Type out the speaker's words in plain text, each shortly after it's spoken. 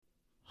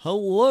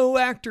Hello,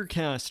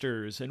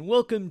 Actorcasters, and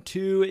welcome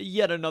to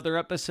yet another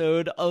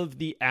episode of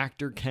the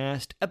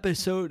Actorcast,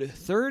 episode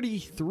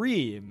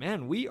 33.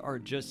 Man, we are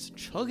just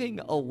chugging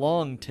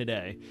along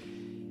today.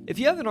 If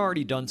you haven't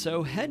already done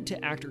so, head to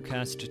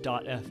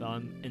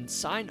actorcast.fm and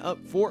sign up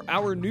for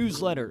our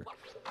newsletter.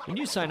 When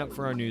you sign up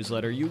for our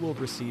newsletter, you will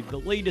receive the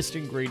latest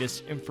and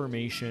greatest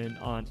information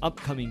on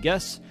upcoming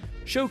guests,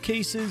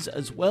 showcases,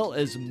 as well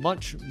as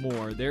much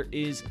more. There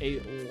is a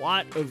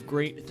lot of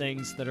great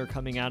things that are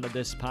coming out of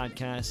this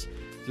podcast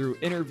through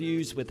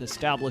interviews with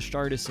established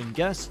artists and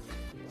guests,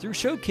 through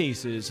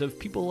showcases of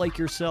people like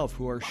yourself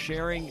who are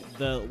sharing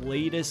the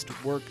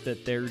latest work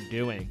that they're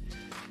doing.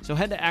 So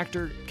head to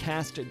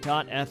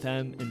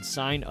actorcast.fm and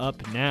sign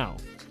up now.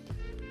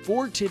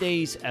 For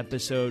today's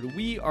episode,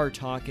 we are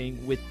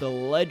talking with the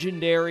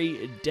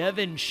legendary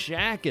Devin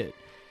Shackett.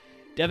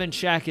 Devin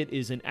Shackett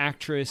is an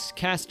actress,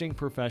 casting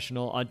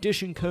professional,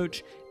 audition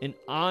coach, and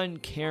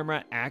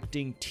on-camera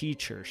acting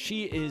teacher.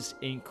 She is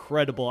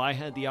incredible. I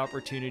had the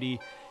opportunity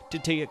to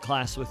take a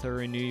class with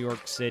her in New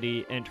York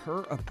City, and her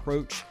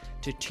approach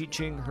to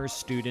teaching her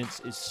students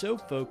is so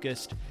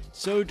focused,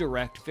 so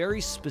direct, very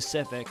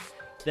specific,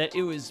 that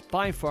it was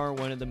by far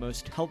one of the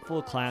most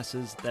helpful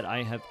classes that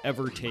I have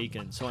ever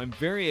taken. So I'm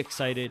very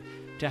excited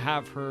to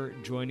have her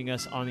joining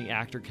us on the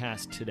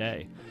Actorcast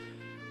today.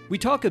 We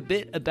talk a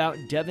bit about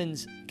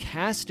Devin's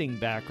casting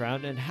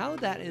background and how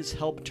that has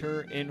helped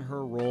her in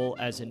her role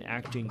as an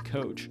acting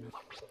coach.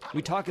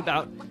 We talk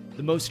about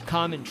the most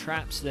common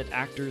traps that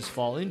actors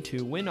fall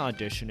into when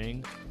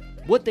auditioning,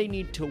 what they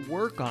need to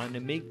work on to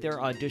make their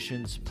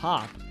auditions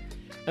pop,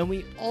 and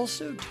we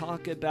also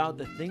talk about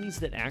the things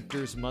that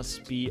actors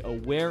must be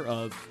aware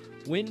of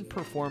when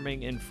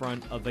performing in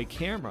front of a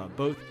camera,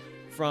 both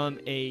from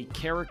a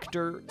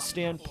character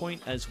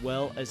standpoint as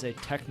well as a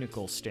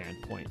technical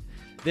standpoint.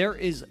 There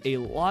is a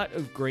lot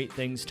of great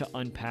things to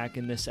unpack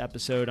in this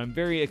episode. I'm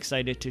very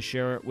excited to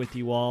share it with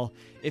you all.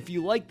 If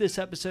you like this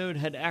episode,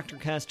 head to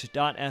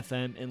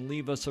actorcast.fm and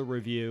leave us a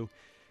review.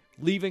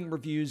 Leaving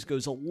reviews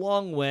goes a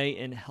long way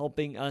in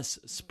helping us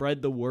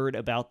spread the word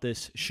about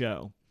this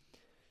show.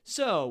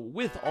 So,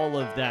 with all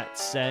of that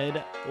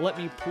said, let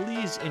me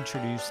please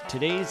introduce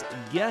today's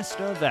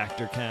guest of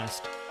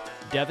Actorcast,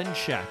 Devin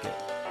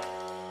Shackett.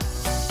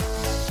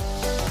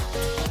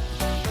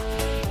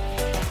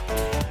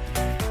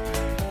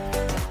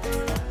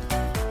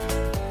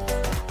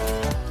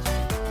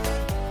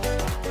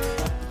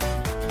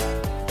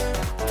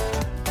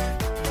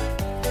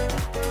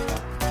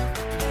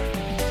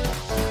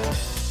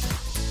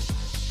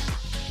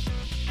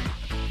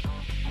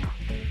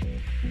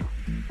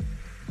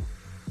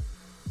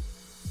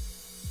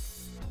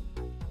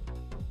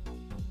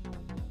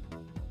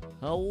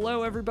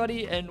 Hello,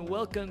 everybody, and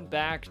welcome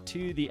back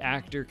to the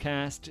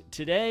Actorcast.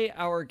 Today,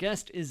 our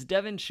guest is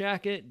Devin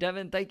Shackett.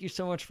 Devin, thank you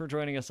so much for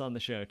joining us on the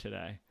show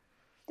today.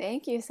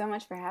 Thank you so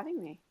much for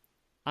having me.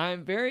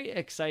 I'm very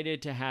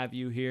excited to have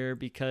you here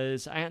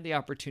because I had the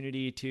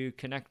opportunity to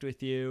connect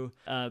with you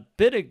a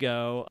bit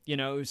ago. You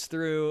know, it was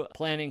through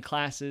planning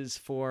classes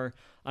for,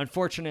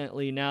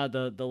 unfortunately, now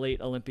the late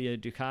Olympia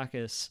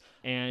Dukakis,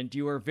 and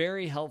you were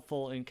very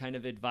helpful in kind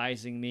of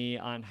advising me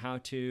on how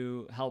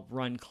to help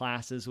run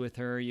classes with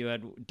her. You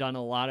had done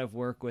a lot of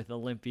work with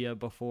Olympia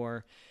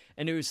before,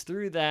 and it was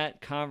through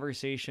that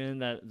conversation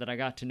that I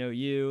got to know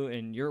you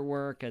and your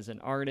work as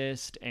an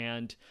artist,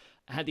 and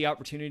I had the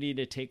opportunity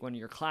to take one of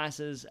your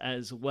classes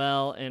as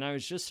well, and I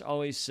was just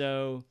always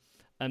so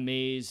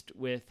amazed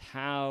with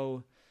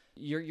how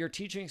your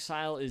teaching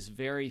style is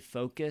very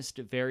focused,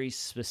 very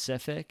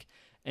specific,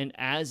 and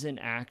as an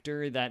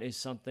actor, that is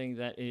something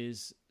that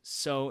is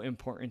so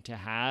important to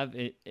have.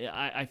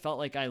 I felt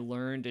like I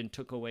learned and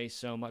took away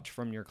so much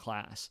from your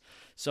class.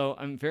 So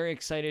I'm very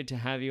excited to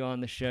have you on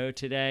the show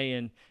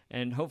today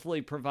and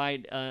hopefully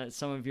provide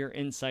some of your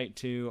insight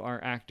to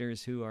our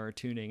actors who are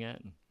tuning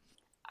in.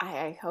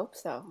 I hope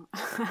so.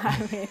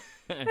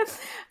 It's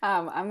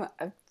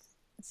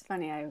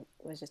funny. I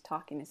was just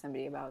talking to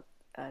somebody about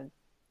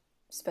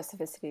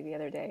specificity the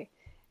other day,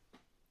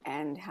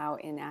 and how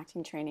in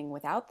acting training,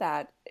 without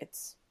that,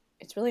 it's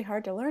really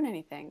hard to learn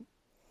anything.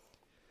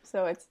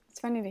 So it's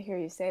funny to hear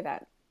you say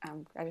that.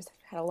 I just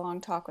had a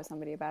long talk with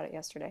somebody about it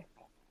yesterday.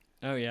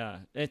 Oh yeah,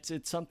 it's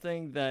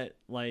something that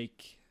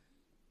like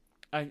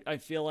I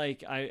feel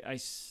like I've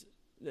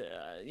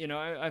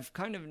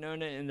kind of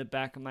known it in the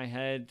back of my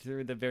head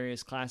through the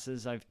various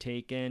classes I've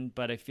taken,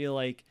 but I feel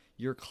like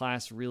your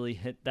class really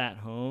hit that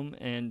home,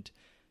 and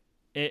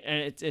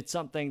it's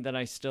something that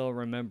I still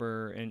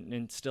remember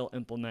and still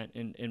implement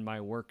in my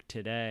work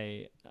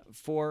today.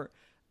 For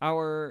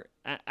our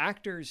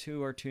actors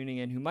who are tuning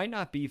in who might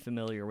not be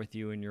familiar with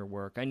you and your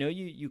work, I know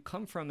you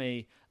come from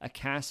a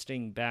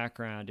casting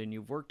background and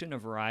you've worked in a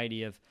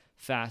variety of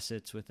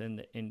facets within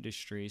the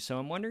industry. So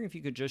I'm wondering if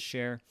you could just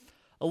share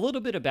a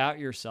little bit about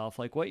yourself,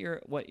 like what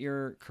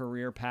your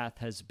career path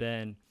has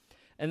been.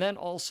 And then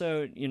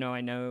also, you know,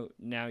 I know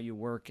now you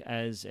work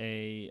as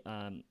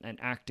an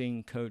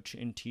acting coach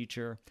and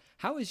teacher.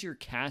 How has your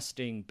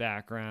casting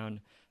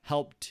background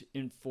helped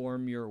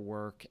inform your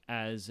work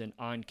as an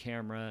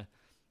on-camera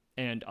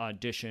and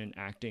audition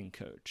acting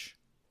coach?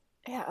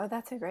 Yeah, oh,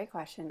 that's a great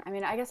question. I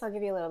mean, I guess I'll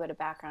give you a little bit of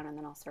background and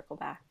then I'll circle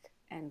back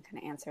and kind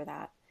of answer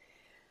that.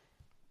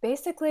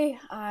 Basically,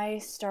 I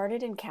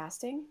started in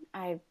casting.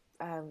 I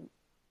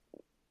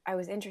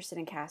was interested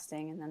in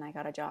casting, and then I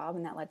got a job,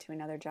 and that led to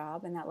another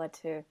job, and that led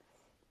to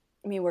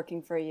me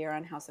working for a year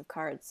on House of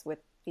Cards with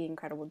the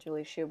incredible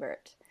Julie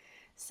Schubert.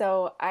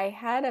 So I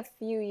had a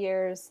few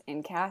years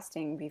in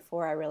casting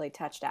before I really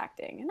touched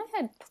acting. And I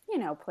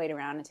had, played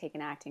around and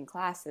taken acting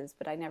classes,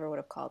 but I never would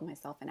have called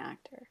myself an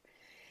actor.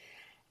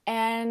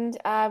 And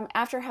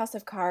after House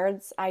of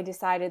Cards, I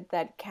decided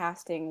that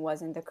casting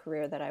wasn't the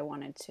career that I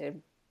wanted to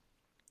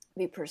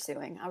be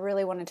pursuing. I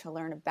really wanted to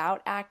learn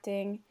about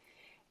acting,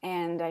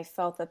 and I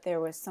felt that there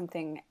was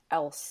something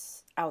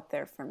else out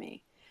there for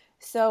me.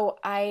 So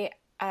I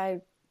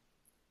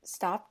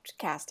stopped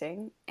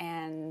casting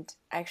and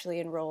actually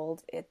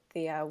enrolled at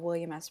the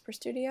William Esper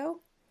Studio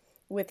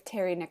with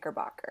Terry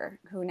Knickerbocker,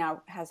 who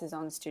now has his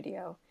own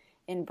studio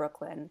in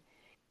Brooklyn.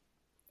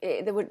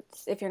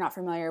 If you're not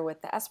familiar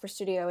with the Esper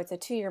Studio, it's a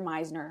 2-year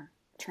Meisner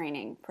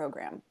training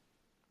program.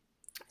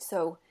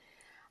 So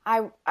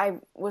I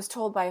was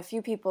told by a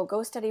few people,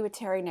 go study with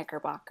Terry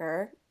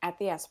Knickerbocker at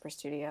the Esper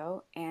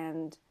Studio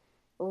and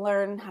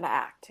learn how to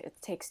act. It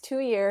takes 2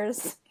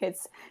 years.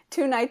 It's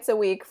 2 nights a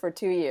week for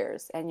 2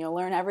 years, and you'll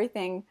learn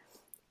everything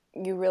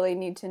you really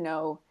need to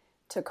know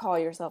to call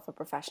yourself a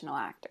professional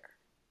actor.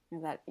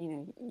 That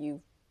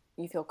you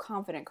feel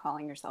confident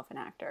calling yourself an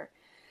actor.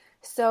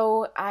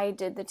 So I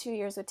did the 2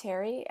 years with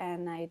Terry,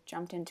 and I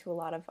jumped into a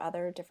lot of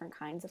other different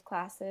kinds of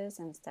classes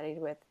and studied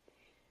with,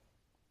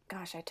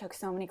 I took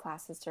so many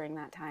classes during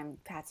that time.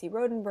 Patsy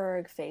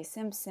Rodenberg, Faye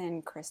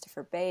Simpson,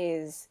 Christopher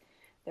Bays.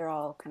 They're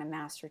all kind of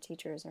master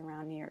teachers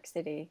around New York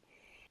City.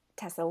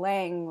 Tessa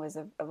Lang was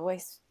a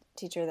voice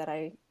teacher that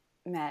I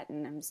met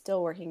and I'm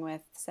still working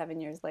with 7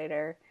 years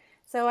later.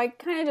 So I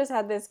kind of just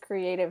had this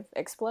creative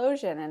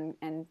explosion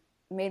and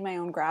made my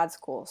own grad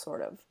school,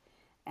 sort of,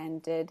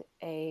 and did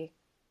a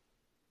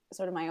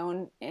sort of my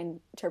own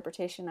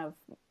interpretation of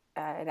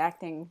an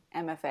acting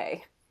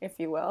MFA, if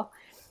you will.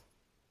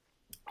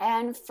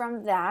 And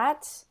from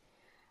that,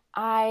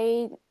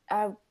 I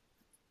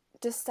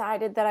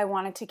decided that I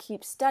wanted to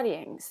keep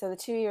studying. So the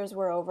 2 years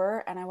were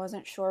over, and I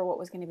wasn't sure what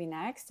was going to be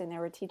next. And there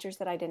were teachers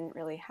that I didn't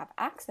really have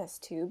access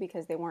to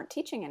because they weren't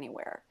teaching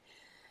anywhere.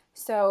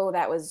 So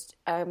that was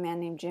a man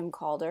named Jim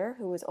Calder,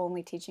 who was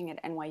only teaching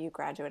at NYU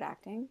Graduate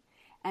Acting,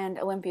 and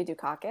Olympia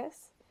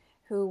Dukakis,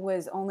 who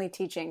was only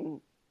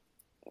teaching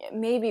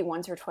maybe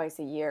once or twice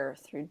a year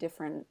through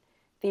different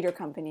theater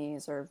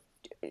companies or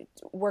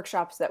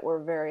workshops that were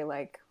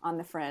very on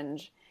the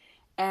fringe.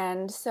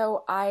 And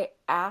so I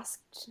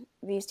asked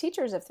these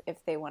teachers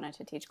if they wanted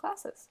to teach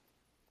classes.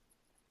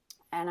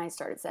 And I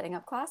started setting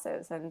up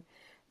classes, and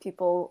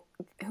people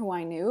who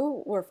I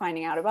knew were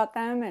finding out about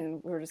them,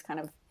 and we were just kind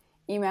of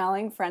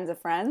emailing friends of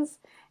friends.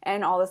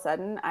 And all of a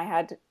sudden I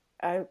had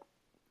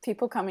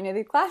people coming to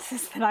the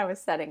classes that I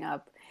was setting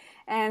up.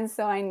 And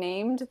so I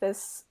named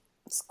this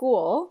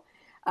school,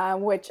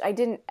 which I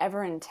didn't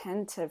ever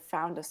intend to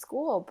found a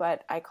school,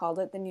 but I called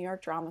it the New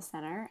York Drama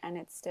Center, and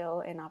it's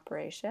still in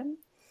operation.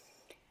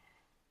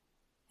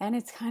 And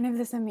it's kind of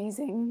this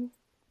amazing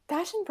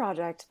passion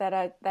project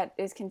that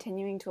is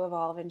continuing to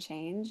evolve and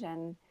change.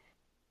 And,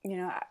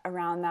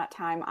 around that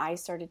time, I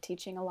started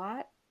teaching a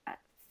lot.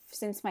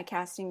 Since my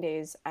casting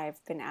days,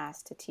 I've been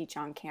asked to teach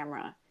on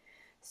camera.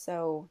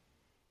 So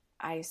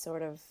I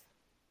sort of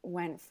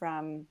went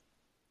from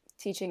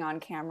teaching on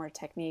camera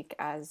technique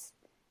as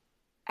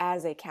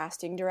a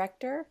casting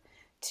director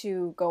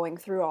to going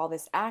through all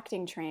this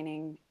acting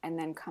training and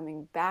then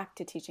coming back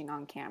to teaching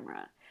on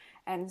camera.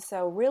 And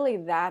so really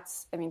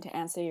to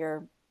answer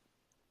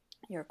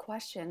your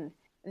question,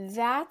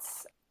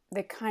 that's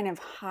the kind of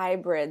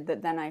hybrid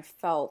that then I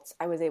felt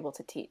I was able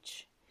to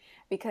teach.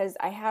 Because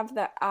I have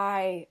the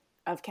eye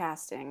of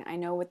casting. I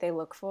know what they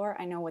look for.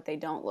 I know what they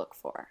don't look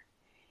for.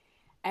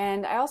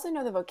 And I also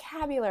know the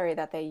vocabulary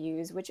that they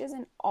use, which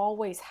isn't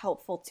always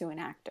helpful to an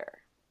actor.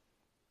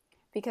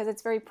 Because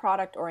it's very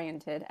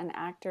product-oriented, and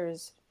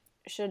actors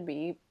should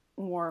be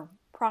more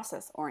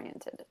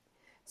process-oriented.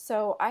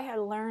 So I had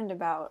learned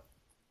about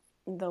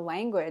the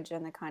language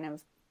and the kind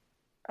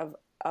of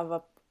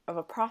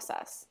a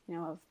process,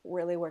 of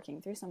really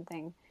working through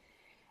something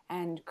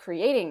and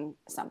creating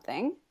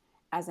something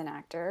as an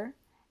actor,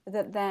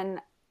 that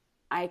then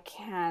I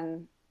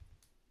can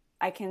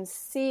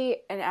see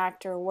an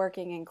actor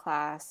working in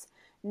class,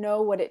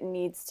 know what it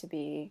needs to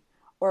be,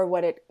 or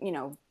what it,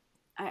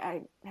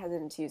 I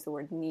hesitate to use the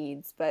word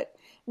needs, but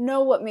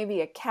know what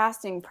maybe a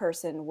casting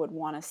person would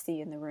want to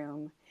see in the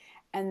room.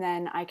 And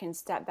then I can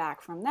step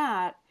back from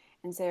that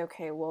and say,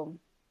 okay, well,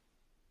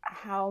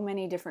 how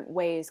many different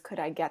ways could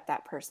I get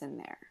that person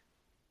there?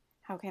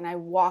 How can I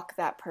walk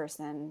that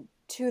person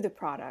to the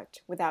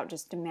product without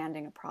just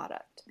demanding a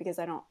product? Because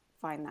I don't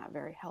find that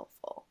very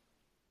helpful.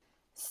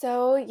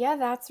 So yeah,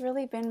 that's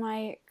really been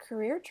my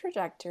career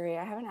trajectory.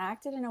 I haven't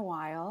acted in a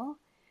while.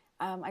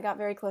 I got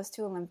very close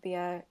to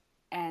Olympia,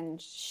 and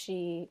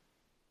she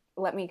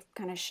let me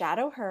kind of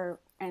shadow her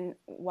and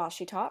while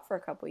she taught for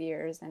a couple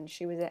years, and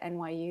she was at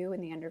NYU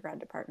in the undergrad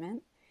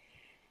department.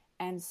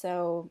 And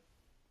so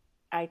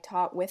I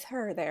taught with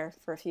her there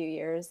for a few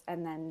years,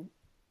 and then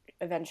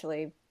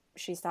eventually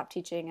she stopped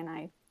teaching and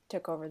I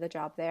took over the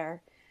job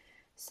there.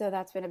 So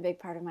that's been a big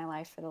part of my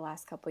life for the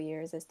last couple of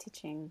years, is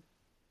teaching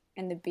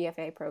in the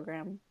BFA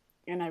program,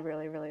 and I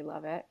really, really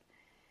love it.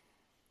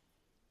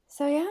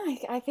 So yeah,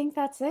 I think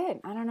that's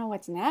it. I don't know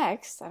what's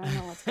next. I don't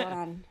know what's going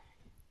on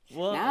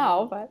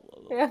now, but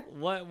yeah.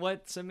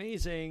 What's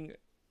amazing,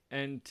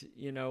 and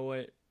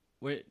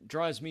what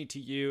draws me to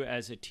you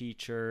as a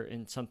teacher,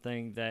 and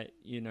something that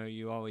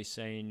you always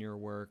say in your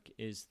work,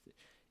 is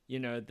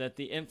that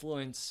the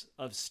influence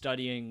of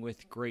studying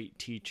with great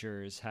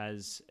teachers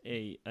has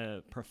a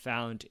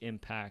profound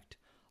impact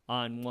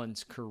on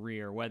one's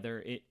career,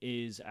 whether it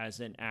is as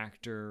an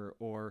actor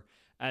or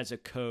as a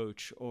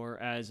coach or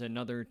as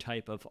another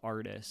type of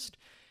artist.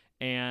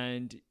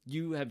 And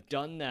you have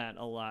done that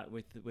a lot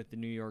with the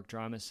New York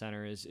Drama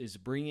Center, is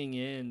bringing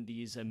in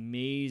these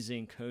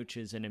amazing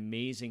coaches and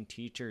amazing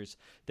teachers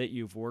that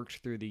you've worked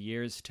through the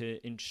years to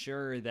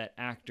ensure that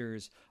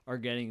actors are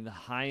getting the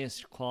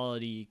highest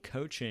quality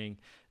coaching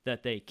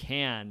that they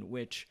can,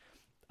 which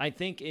I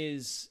think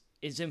is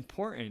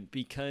important,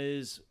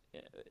 because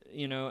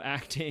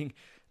acting,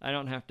 I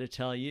don't have to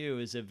tell you,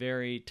 is a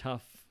very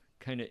tough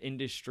kind of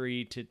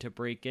industry to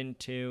break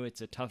into. It's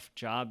a tough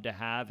job to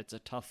have. It's a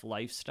tough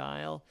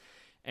lifestyle.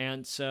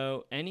 And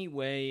so any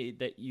way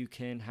that you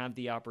can have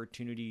the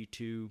opportunity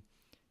to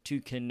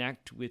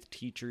connect with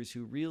teachers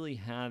who really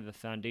have a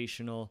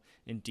foundational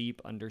and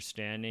deep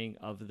understanding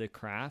of the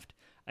craft,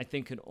 I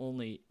think could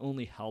only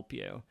help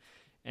you.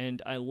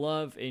 And I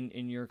love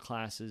in your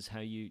classes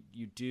how you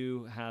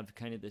do have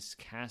kind of this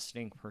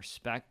casting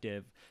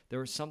perspective.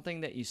 There was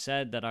something that you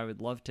said that I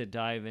would love to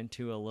dive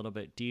into a little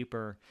bit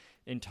deeper,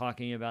 in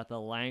talking about the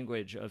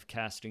language of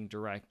casting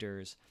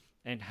directors,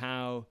 and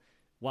how,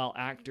 while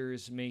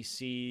actors may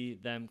see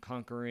them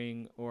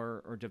conquering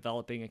or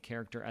developing a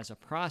character as a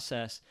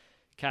process,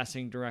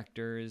 casting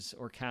directors,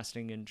 or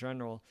casting in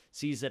general,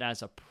 sees it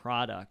as a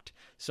product.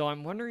 So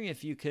I'm wondering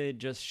if you could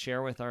just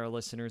share with our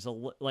listeners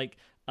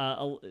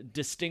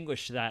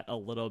distinguish that a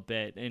little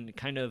bit, and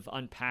kind of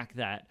unpack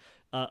that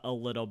a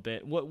little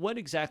bit. What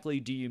exactly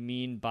do you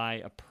mean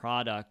by a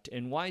product,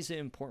 and why is it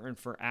important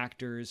for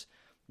actors?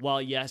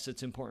 While yes,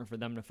 it's important for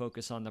them to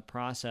focus on the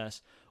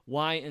process,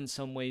 why in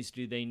some ways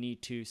do they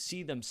need to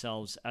see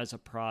themselves as a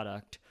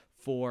product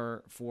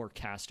for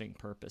casting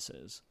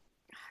purposes?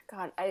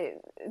 God,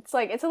 it's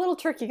a little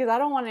tricky, because I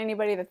don't want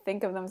anybody to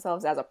think of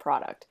themselves as a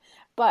product.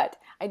 But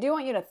I do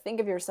want you to think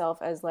of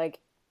yourself as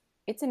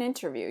it's an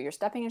interview. You're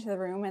stepping into the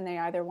room and they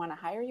either want to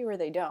hire you or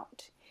they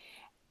don't.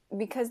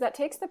 Because that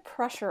takes the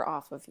pressure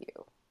off of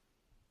you.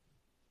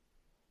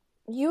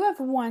 You have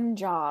one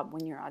job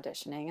when you're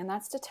auditioning, and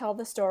that's to tell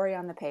the story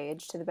on the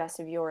page to the best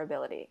of your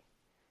ability,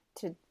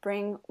 to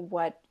bring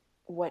what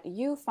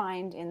you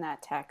find in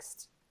that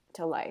text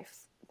to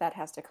life. That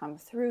has to come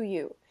through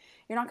you.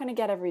 You're not going to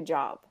get every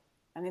job.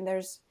 I mean,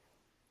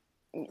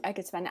 I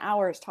could spend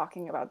hours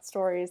talking about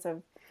stories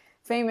of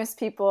famous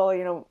people.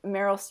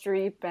 Meryl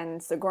Streep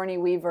and Sigourney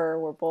Weaver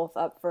were both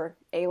up for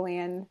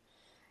Alien,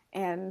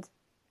 and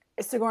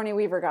Sigourney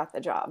Weaver got the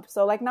job.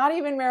 So not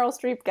even Meryl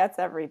Streep gets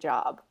every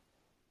job.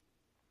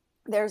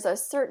 There's a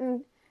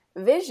certain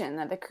vision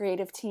that the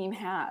creative team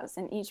has,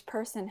 and each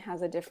person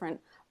has a different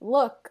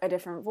look, a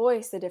different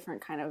voice, a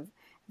different kind of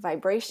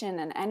vibration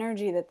and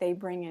energy that they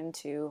bring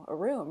into a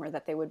room, or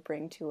that they would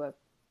bring to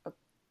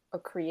a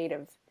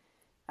creative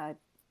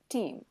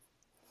team.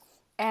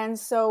 And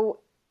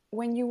so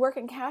when you work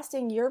in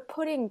casting, you're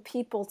putting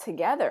people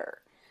together.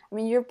 I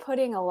mean, you're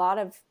putting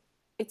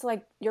it's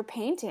like you're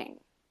painting,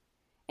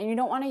 and you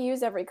don't want to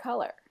use every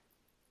color.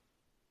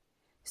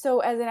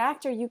 So as an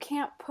actor, you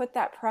can't put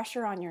that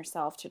pressure on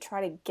yourself to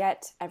try to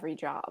get every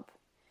job.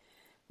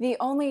 The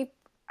only,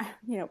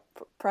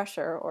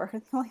 pressure, or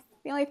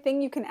the only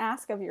thing you can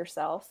ask of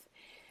yourself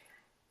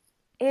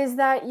is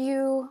that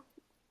you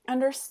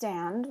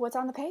understand what's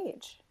on the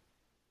page.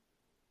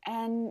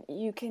 And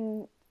you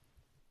can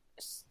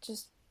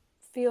just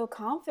feel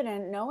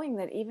confident knowing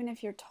that even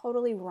if you're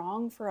totally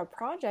wrong for a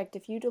project,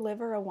 if you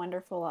deliver a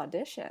wonderful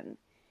audition,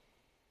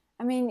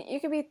 I mean, you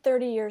could be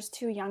 30 years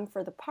too young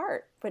for the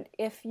part, but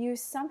if you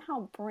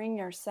somehow bring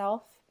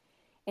yourself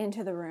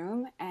into the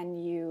room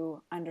and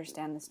you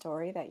understand the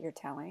story that you're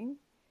telling,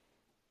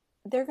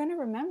 they're going to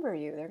remember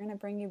you. They're going to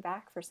bring you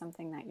back for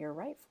something that you're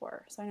right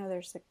for. So I know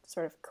there's a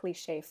sort of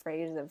cliche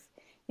phrase of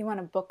you want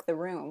to book the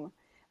room,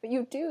 but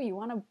you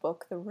want to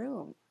book the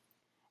room.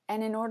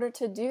 And in order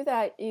to do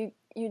that, you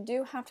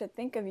do have to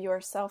think of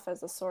yourself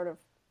as a sort of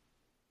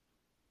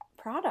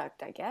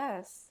product, I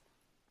guess.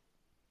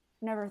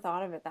 Never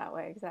thought of it that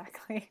way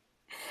exactly.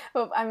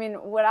 But I mean,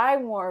 what I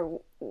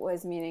more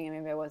was meaning, and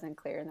maybe I wasn't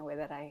clear in the way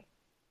that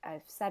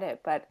I've said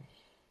it, but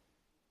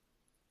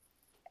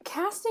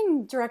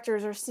casting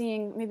directors are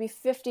seeing maybe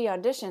 50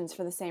 auditions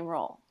for the same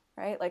role,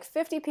 right?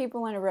 50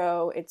 people in a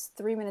row, it's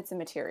 3 minutes of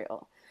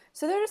material.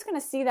 So they're just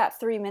going to see that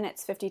 3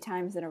 minutes 50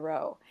 times in a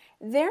row.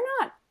 They're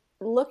not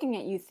looking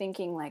at you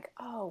thinking like,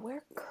 oh,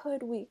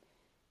 do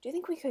you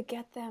think we could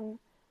get them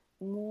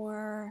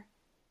more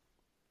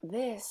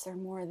this or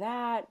more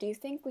that? Do you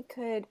think we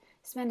could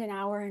spend an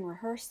hour in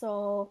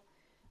rehearsal?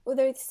 Well,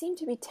 they seem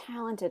to be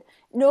talented.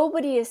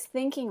 Nobody is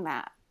thinking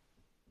that.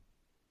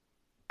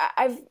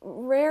 I've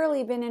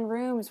rarely been in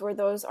rooms where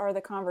those are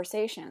the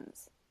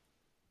conversations.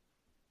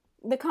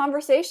 The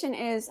conversation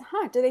is,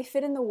 do they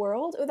fit in the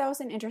world? Oh, that was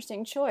an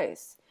interesting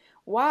choice.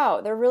 Wow,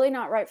 they're really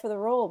not right for the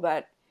role,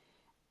 but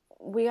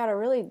we got a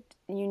really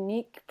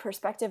unique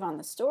perspective on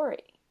the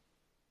story.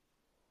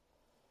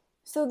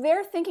 So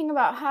they're thinking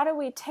about, how do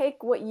we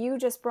take what you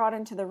just brought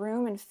into the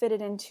room and fit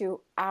it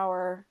into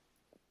our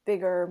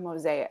bigger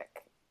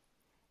mosaic?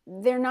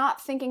 They're not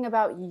thinking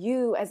about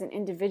you as an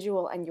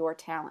individual and your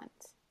talent.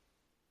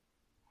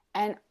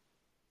 And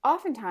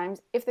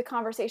oftentimes, if the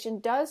conversation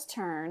does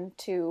turn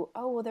to,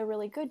 oh, well, they're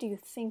really good, do you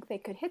think they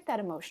could hit that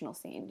emotional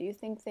scene? Do you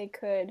think they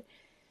could,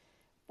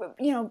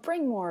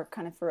 bring more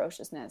kind of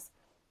ferociousness?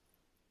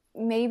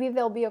 Maybe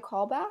there'll be a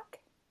callback,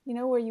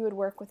 where you would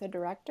work with a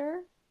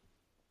director.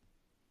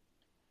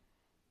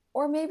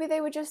 Or maybe they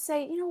would just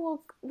say,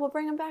 we'll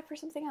bring them back for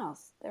something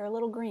else. They're a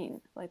little green.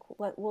 Like,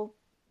 we'll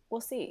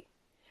see.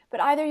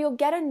 But either you'll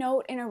get a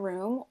note in a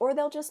room, or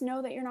they'll just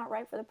know that you're not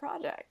right for the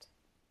project.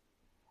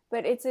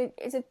 But it's a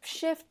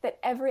shift that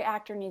every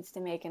actor needs to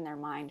make in their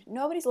mind.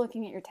 Nobody's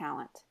looking at your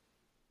talent.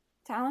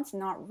 Talent's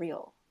not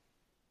real.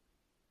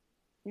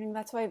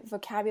 That's why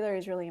vocabulary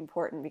is really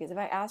important, because if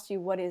I asked you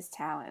what is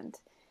talent,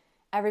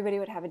 everybody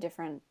would have a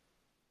different,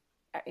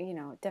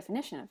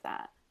 definition of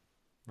that.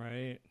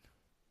 Right.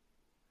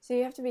 So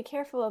you have to be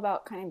careful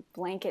about kind of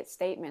blanket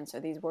statements,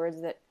 or these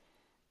words that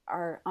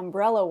are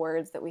umbrella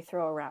words that we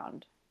throw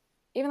around.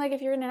 Even like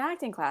if you're in an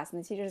acting class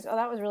and the teacher says, oh,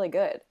 that was really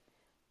good.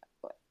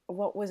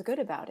 What was good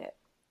about it?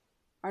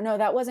 Or no,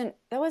 that wasn't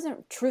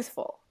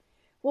truthful.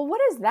 Well,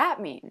 what does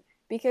that mean?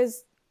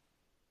 Because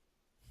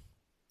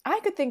I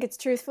could think it's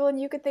truthful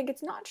and you could think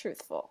it's not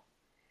truthful.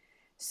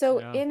 So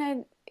in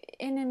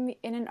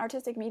an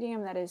artistic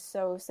medium that is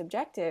so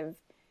subjective,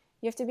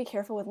 you have to be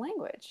careful with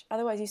language.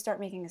 Otherwise you start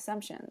making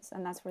assumptions,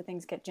 and that's where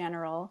things get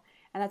general,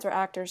 and that's where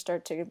actors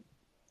start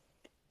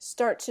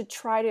to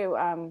try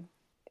to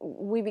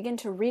we begin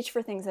to reach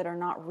for things that are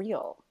not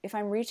real. If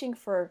I'm reaching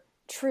for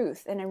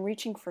truth and I'm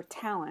reaching for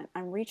talent,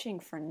 I'm reaching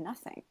for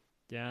nothing.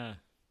 Yeah.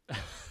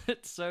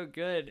 It's so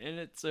good, and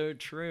it's so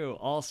true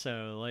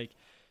also, like,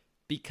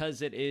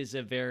 because it is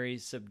a very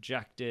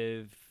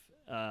subjective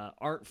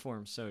art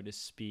form, so to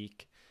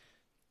speak.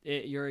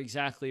 You're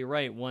exactly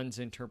right. One's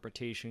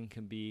interpretation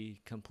can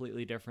be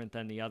completely different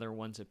than the other.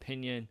 One's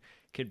opinion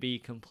could be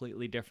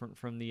completely different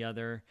from the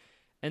other.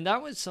 And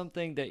that was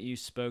something that you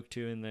spoke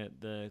to in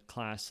the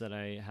class that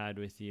I had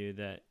with you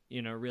that,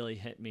 really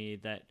hit me,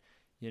 that,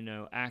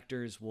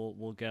 actors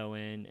will go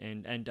in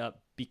and end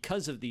up,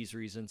 because of these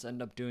reasons,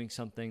 end up doing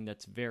something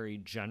that's very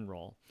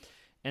general.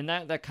 And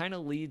that kind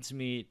of leads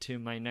me to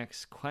my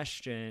next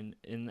question.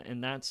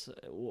 And that's,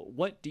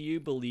 what do you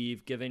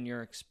believe, given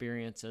your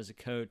experience as a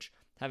coach,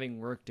 having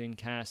worked in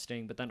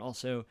casting, but then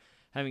also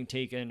having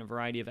taken a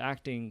variety of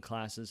acting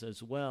classes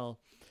as well,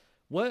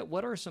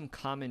 what are some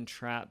common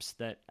traps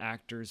that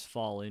actors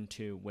fall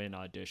into when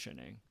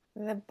auditioning?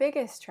 The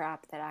biggest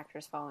trap that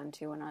actors fall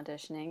into when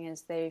auditioning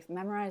is they've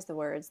memorized the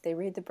words, they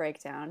read the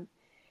breakdown,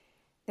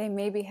 they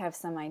maybe have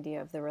some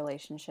idea of the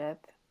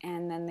relationship,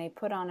 and then they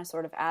put on a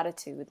sort of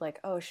attitude like,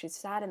 oh, she's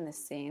sad in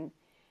this scene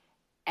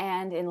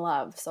and in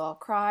love, so I'll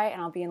cry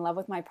and I'll be in love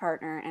with my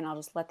partner and I'll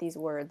just let these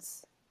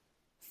words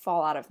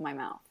fall out of my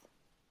mouth.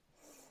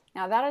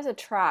 Now that is a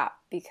trap,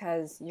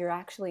 because you're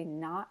actually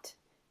not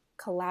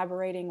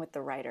collaborating with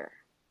the writer.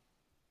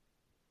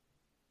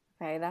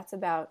 Okay, that's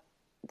about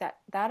that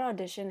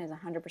audition is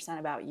 100%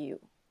 about you.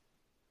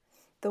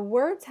 The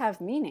words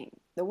have meaning.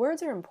 The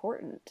words are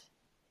important.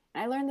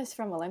 And I learned this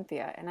from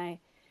Olympia, and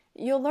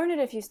you'll learn it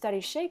if you study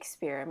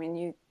Shakespeare. I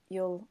mean,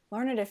 you'll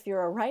learn it if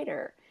you're a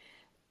writer.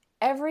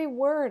 Every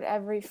word,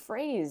 every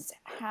phrase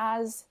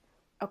has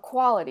a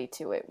quality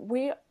to it.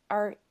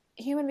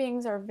 Human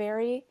beings are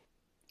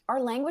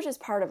our language is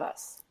part of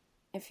us,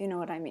 if you know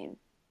what I mean.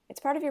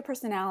 It's part of your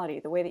personality,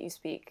 the way that you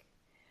speak,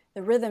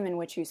 the rhythm in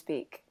which you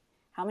speak.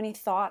 How many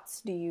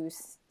thoughts do you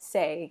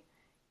say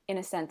in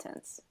a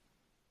sentence?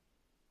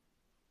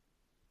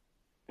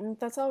 And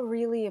that's all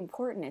really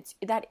important.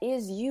 That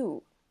is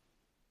you.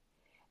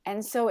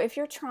 And so if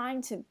you're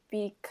trying to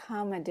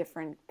become a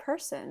different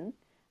person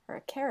or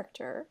a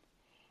character,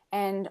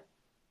 and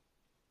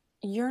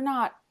you're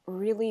not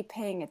really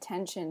paying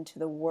attention to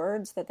the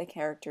words that the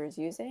character is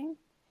using,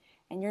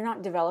 and you're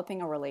not developing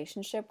a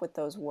relationship with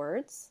those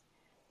words,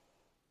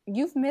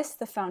 you've missed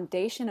the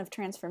foundation of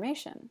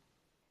transformation.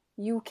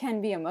 You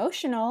can be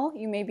emotional,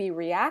 you may be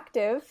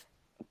reactive,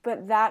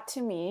 but that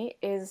to me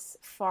is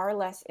far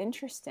less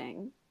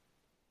interesting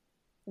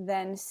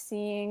than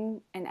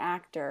seeing an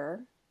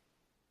actor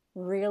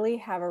really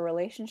have a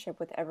relationship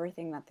with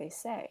everything that they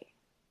say.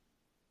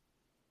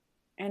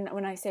 And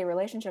when I say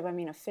relationship, I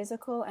mean a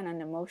physical and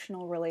an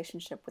emotional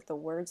relationship with the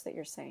words that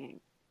you're saying.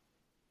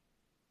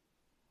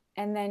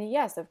 And then,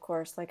 yes, of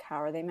course, like,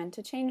 how are they meant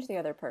to change the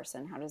other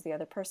person? How does the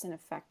other person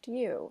affect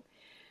you?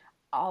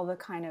 All the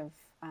kind of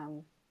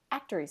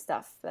actory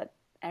stuff that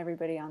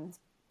everybody on this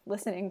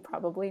listening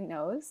probably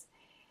knows.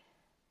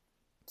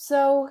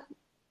 So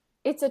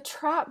it's a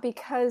trap,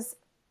 because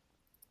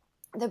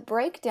the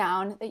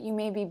breakdown that you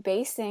may be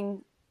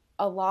basing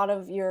a lot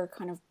of your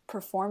kind of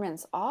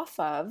performance off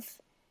of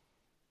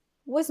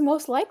was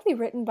most likely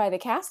written by the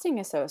casting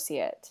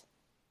associate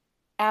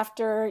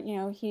after,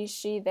 he,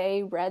 she,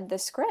 they read the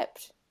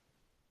script.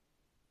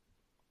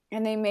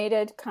 And they made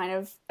a kind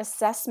of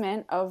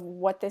assessment of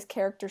what this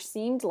character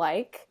seemed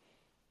like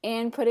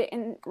and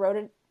wrote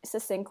it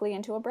succinctly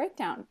into a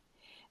breakdown.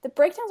 The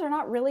breakdowns are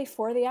not really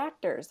for the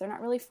actors. They're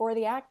not really for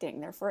the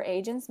acting. They're for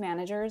agents,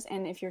 managers,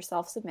 and if you're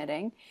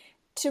self-submitting,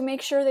 to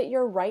make sure that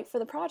you're right for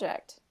the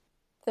project.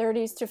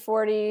 30s to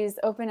 40s,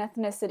 open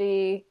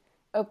ethnicity,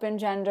 open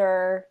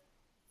gender,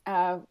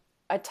 a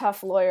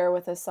tough lawyer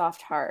with a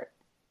soft heart.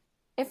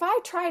 If I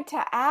tried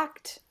to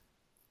act,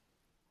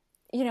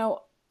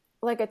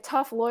 like a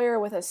tough lawyer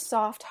with a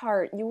soft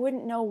heart, you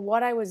wouldn't know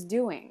what I was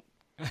doing.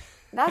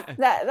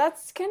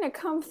 That's going to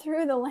come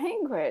through the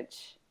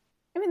language.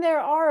 I mean, there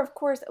are, of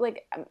course,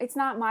 like, it's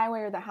not my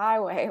way or the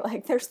highway.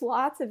 Like, there's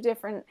lots of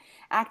different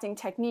acting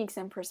techniques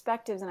and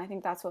perspectives, and I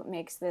think that's what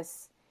makes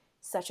this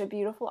such a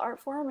beautiful art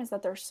form, is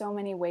that there's so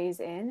many ways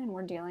in, and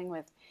we're dealing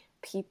with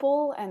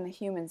people and the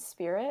human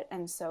spirit,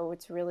 and so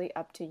it's really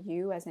up to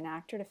you as an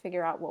actor to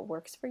figure out what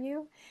works for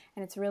you,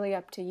 and it's really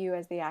up to you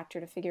as the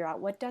actor to figure out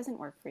what doesn't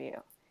work for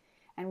you,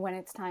 and when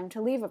it's time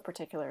to leave a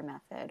particular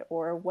method,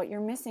 or what you're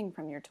missing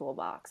from your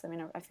toolbox. I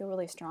mean, I feel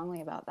really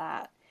strongly about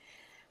that.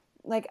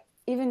 Like,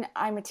 even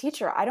I'm a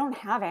teacher, I don't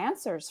have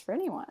answers for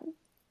anyone.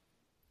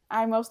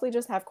 I mostly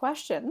just have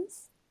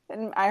questions,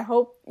 and I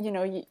hope,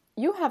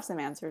 you have some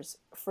answers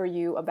for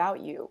you about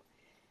you.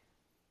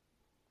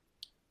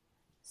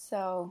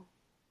 So,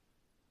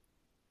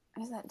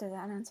 does that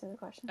answer the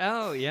question?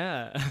 Oh,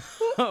 yeah.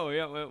 Oh,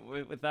 yeah,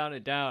 without a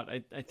doubt.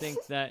 I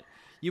think that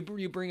you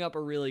bring up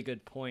a really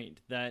good point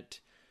that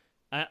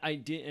I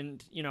did,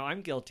 and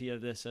I'm guilty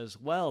of this as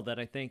well, that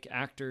I think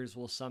actors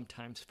will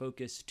sometimes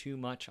focus too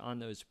much on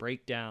those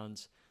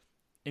breakdowns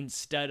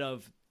instead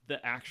of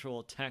the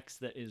actual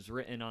text that is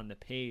written on the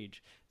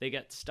page. They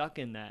get stuck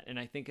in that, and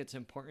I think it's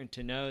important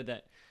to know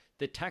that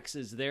the text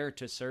is there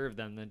to serve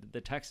them.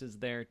 The text is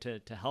there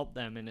to help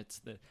them, and it's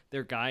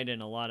their guide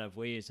in a lot of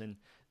ways. And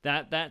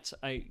that's,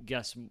 I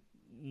guess,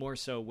 more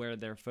so where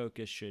their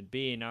focus should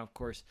be. Now, of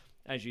course,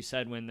 as you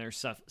said, when they're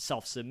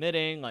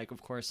self-submitting, like,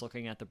 of course,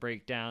 looking at the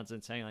breakdowns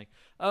and saying, like,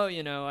 oh,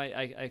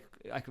 I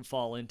could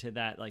fall into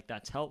that, like,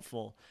 that's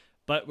helpful.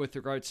 But with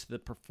regards to the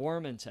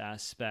performance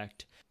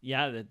aspect,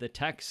 yeah, the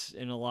text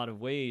in a lot of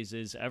ways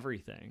is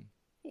everything.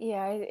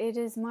 Yeah, it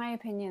is my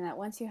opinion that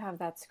once you have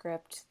that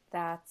script,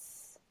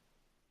 that's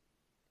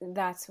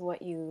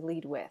what you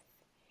lead with.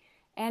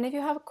 And if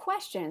you have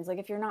questions, like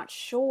if you're not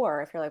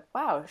sure, if you're like,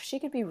 wow, she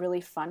could be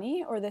really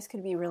funny or this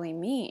could be really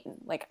mean,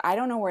 like, I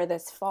don't know where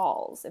this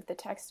falls. If the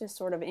text is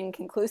sort of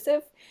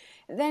inconclusive,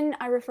 then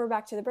I refer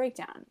back to the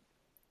breakdown.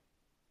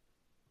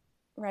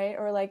 Right?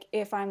 Or like,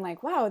 if I'm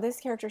like, wow, this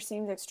character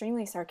seems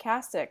extremely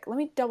sarcastic, let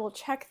me double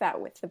check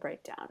that with the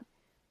breakdown.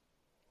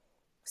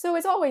 So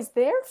it's always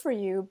there for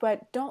you,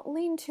 but don't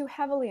lean too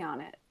heavily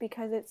on it,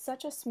 because it's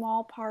such a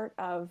small part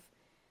of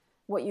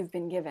what you've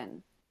been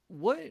given.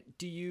 What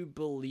do you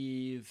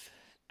believe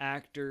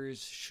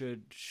actors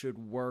should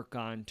work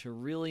on to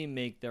really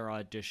make their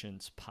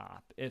auditions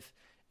pop? If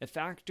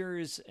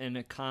actors, and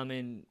a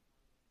common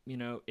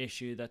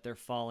issue that they're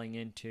falling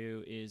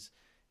into is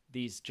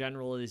these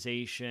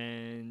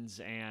generalizations,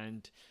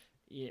 and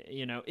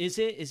is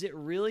it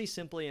really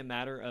simply a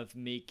matter of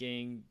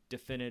making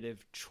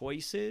definitive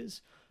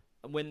choices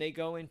when they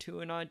go into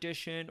an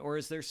audition, or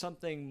is there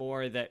something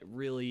more that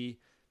really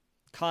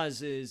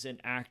causes an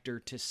actor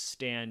to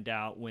stand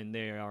out when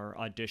they are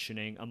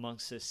auditioning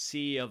amongst a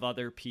sea of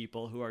other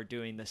people who are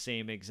doing the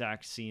same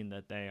exact scene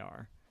that they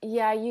are?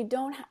 Yeah,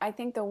 I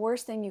think the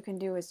worst thing you can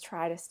do is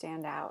try to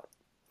stand out.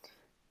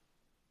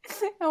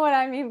 And what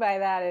I mean by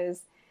that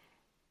is,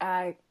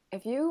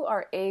 if you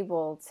are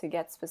able to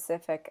get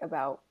specific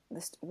about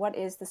what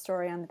is the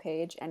story on the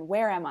page and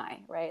where am I,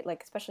 right?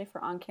 Like, especially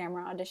for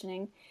on-camera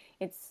auditioning,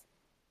 it's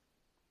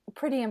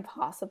pretty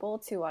impossible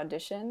to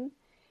audition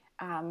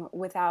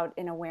without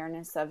an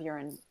awareness of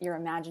your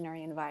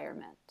imaginary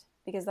environment,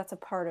 because that's a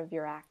part of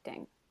your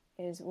acting,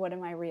 is what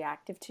am I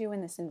reactive to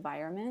in this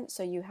environment?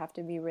 So you have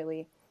to be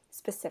really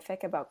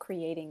specific about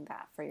creating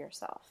that for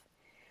yourself.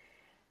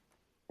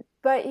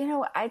 But,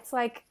 it's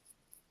like,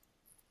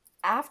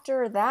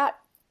 after that,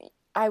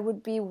 I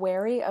would be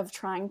wary of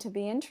trying to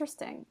be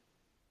interesting.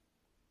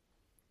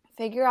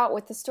 Figure out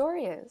what the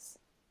story is.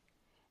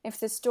 If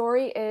the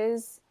story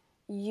is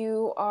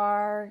you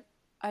are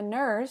a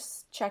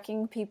nurse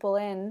checking people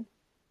in,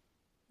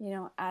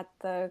 at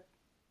the,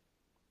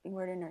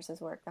 where do nurses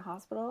work? The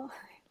hospital?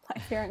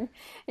 Like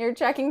you're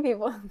checking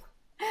people.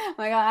 Oh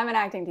my God, I'm an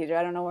acting teacher.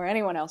 I don't know where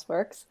anyone else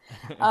works.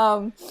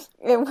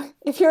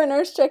 If you're a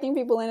nurse checking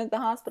people in at the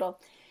hospital,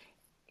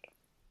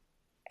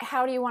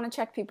 how do you want to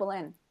check people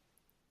in?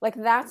 Like,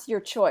 that's your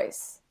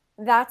choice.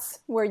 That's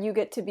where you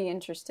get to be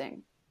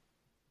interesting.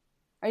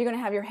 Are you going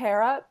to have your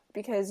hair up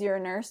because you're a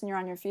nurse and you're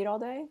on your feet all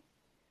day?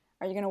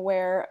 Are you going to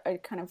wear a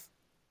kind of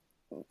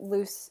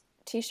loose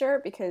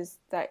t-shirt because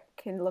that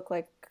can look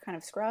like kind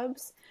of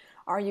scrubs?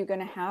 Are you going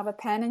to have a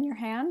pen in your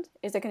hand?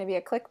 Is it going to be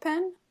a click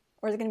pen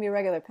or is it going to be a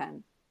regular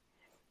pen?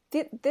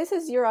 This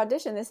is your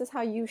audition. This is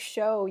how you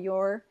show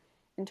your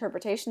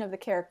interpretation of the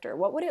character.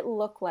 What would it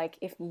look like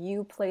if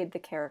you played the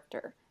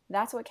character?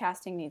 That's what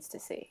casting needs to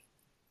see.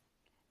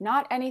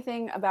 Not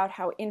anything about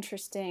how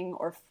interesting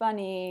or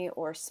funny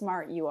or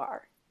smart you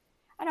are.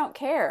 I don't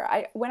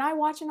care. When I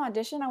watch an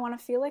audition, I want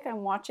to feel like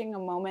I'm watching a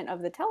moment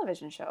of the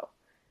television show.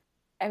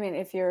 I mean,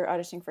 if you're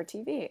auditioning for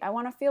TV, I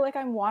want to feel like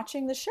I'm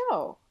watching the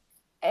show.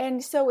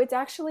 And so it's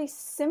actually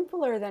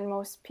simpler than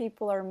most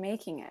people are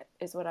making it,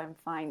 is what I'm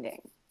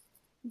finding.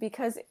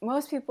 Because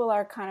most people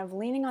are kind of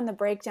leaning on the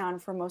breakdown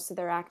for most of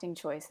their acting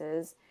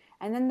choices,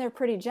 and then they're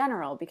pretty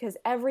general because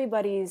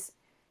everybody's,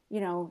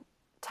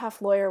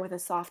 tough lawyer with a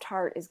soft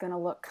heart is going to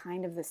look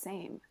kind of the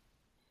same.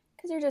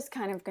 Because you're just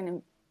kind of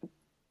going to,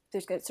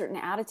 there's a certain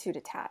attitude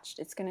attached.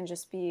 It's going to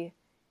just be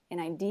an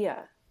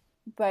idea.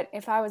 But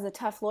if I was a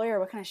tough lawyer,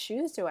 what kind of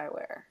shoes do I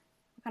wear?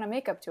 What kind of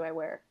makeup do I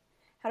wear?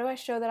 How do I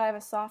show that I have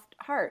a soft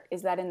heart?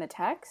 Is that in the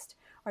text?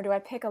 Or do I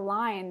pick a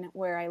line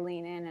where I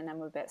lean in and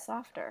I'm a bit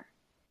softer?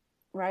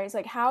 Right? It's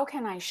like, how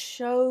can I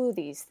show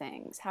these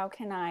things? How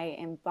can I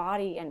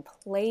embody and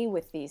play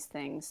with these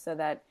things so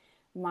that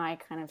my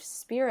kind of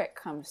spirit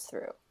comes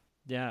through?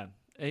 Yeah.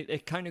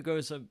 It kind of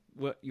goes to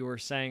what you were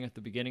saying at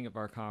the beginning of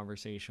our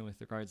conversation with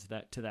regards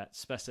to that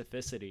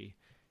specificity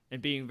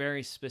and being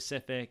very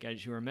specific,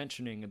 as you were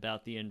mentioning,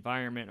 about the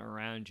environment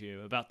around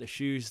you, about the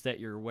shoes that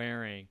you're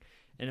wearing,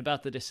 and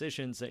about the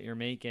decisions that you're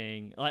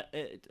making,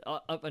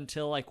 up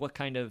until like what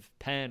kind of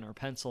pen or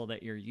pencil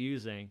that you're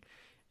using.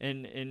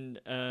 In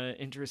an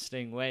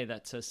interesting way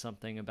that says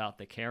something about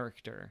the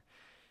character.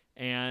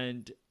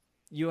 And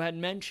you had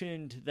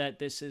mentioned that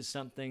this is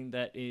something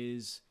that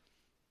is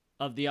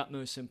of the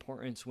utmost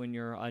importance when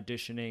you're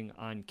auditioning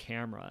on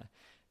camera.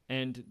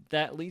 And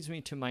that leads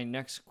me to my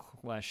next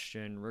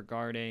question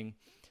regarding,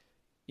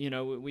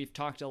 we've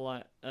talked a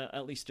lot,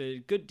 at least a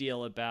good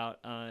deal about,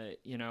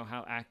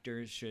 how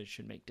actors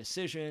should make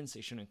decisions.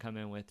 They shouldn't come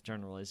in with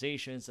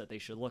generalizations, that they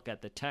should look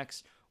at the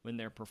text when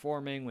they're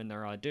performing, when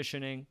they're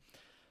auditioning.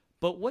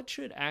 But what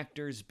should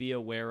actors be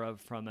aware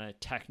of from a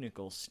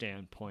technical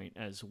standpoint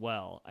as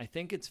well? I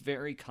think it's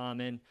very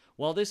common.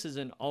 While this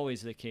isn't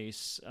always the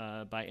case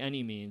by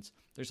any means,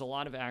 there's a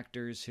lot of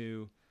actors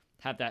who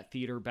have that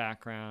theater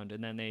background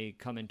and then they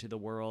come into the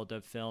world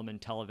of film and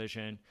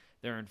television.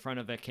 They're in front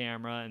of a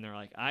camera and they're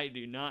like, I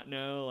do not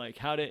know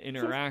how to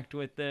interact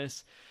with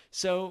this.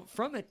 So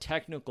from a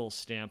technical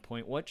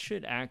standpoint, what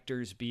should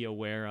actors be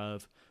aware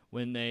of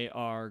when they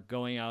are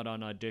going out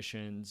on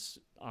auditions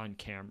on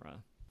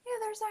camera?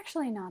 There's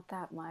actually not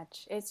that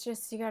much. It's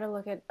just you got to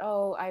look at,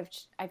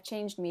 I've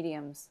changed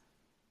mediums.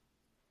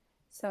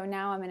 So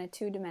now I'm in a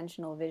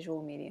 2-dimensional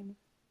visual medium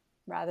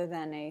rather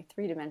than a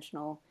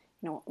 3-dimensional,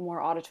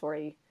 more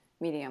auditory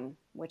medium,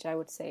 which I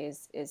would say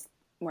is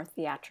more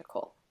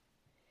theatrical.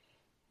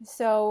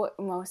 So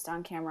most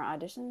on-camera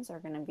auditions are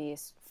going to be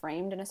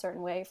framed in a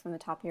certain way from the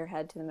top of your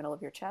head to the middle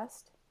of your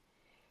chest.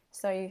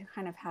 So you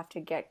kind of have to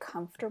get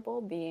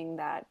comfortable being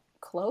that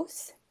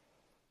close.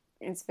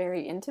 It's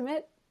very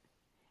intimate.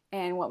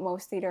 And what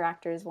most theater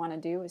actors want to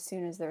do as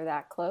soon as they're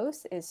that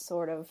close is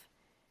sort of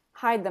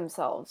hide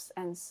themselves.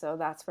 And so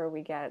that's where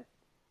we get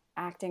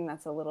acting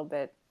that's a little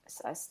bit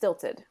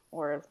stilted,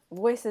 or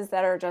voices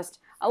that are just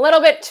a little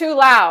bit too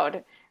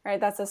loud, right?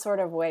 That's a sort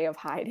of way of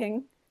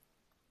hiding.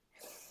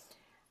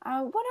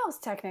 What else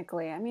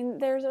technically? I mean,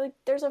 there's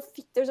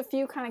a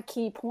few kind of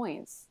key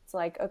points. It's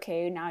like,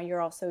 okay, now you're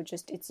also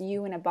it's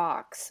you in a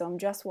box, so I'm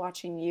just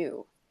watching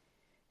you.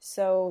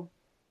 So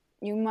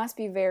you must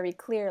be very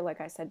clear,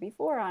 like I said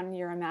before, on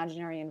your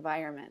imaginary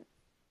environment.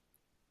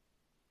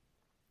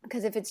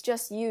 Because if it's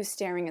just you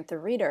staring at the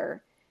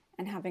reader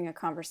and having a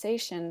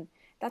conversation,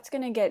 that's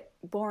going to get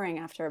boring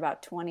after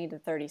about 20 to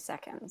 30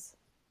 seconds.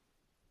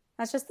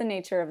 That's just the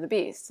nature of the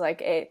beast.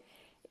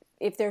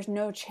 If there's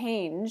no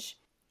change,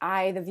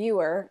 I, the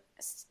viewer,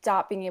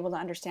 stop being able to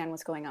understand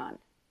what's going on.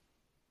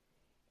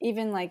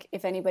 Even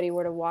if anybody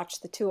were to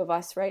watch the two of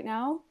us right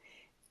now,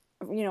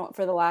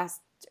 for the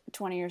last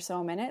 20 or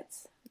so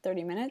minutes,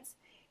 30 minutes,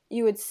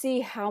 you would see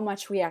how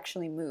much we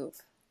actually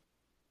move,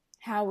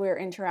 how we're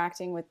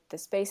interacting with the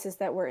spaces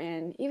that we're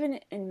in, even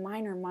in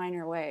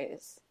minor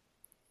ways,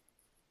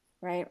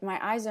 right?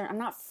 I'm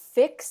not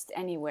fixed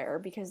anywhere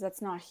because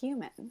that's not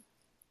human.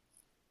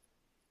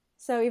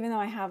 So even though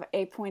I have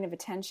a point of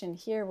attention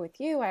here with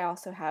you, I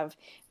also have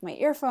my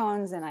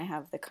earphones and I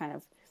have the kind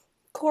of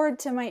cord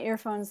to my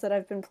earphones that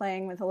I've been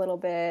playing with a little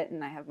bit,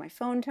 and I have my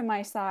phone to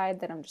my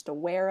side that I'm just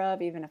aware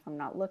of even if I'm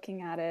not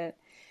looking at it.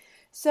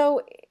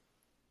 So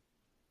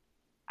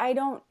I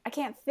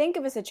can't think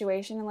of a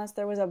situation unless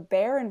there was a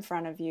bear in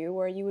front of you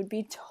where you would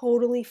be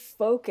totally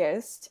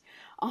focused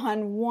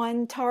on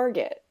one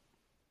target.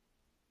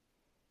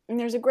 And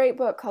there's a great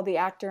book called The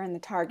Actor and the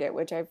Target,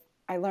 which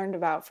I learned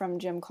about from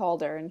Jim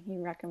Calder, and he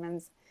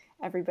recommends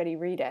everybody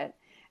read it.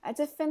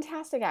 It's a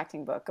fantastic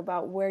acting book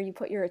about where you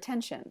put your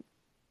attention.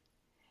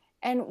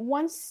 And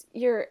once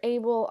you're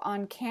able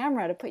on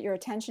camera to put your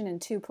attention in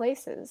two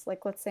places,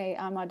 like let's say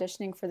I'm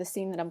auditioning for the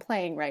scene that I'm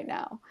playing right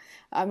now,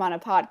 I'm on a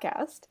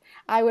podcast,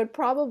 I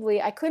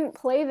couldn't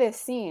play this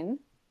scene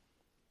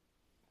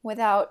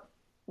without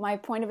my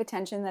point of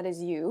attention that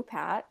is you,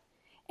 Pat,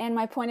 and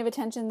my point of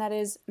attention that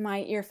is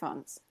my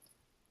earphones.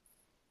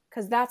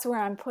 Because that's where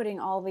I'm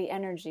putting all the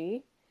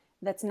energy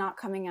that's not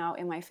coming out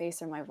in my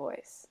face or my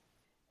voice.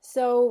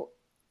 So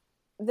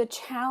the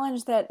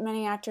challenge that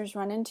many actors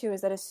run into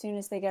is that as soon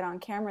as they get on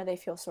camera, they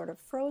feel sort of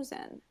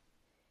frozen.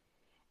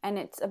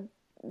 And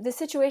the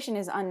situation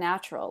is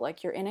unnatural.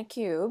 Like you're in a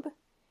cube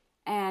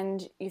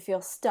and you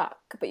feel stuck,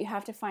 but you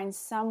have to find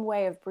some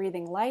way of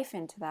breathing life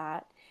into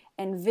that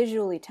and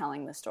visually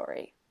telling the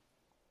story,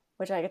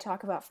 which I could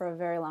talk about for a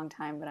very long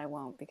time, but I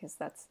won't because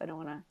I don't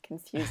want to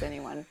confuse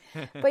anyone.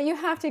 But you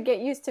have to get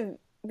used to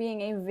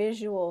being a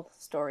visual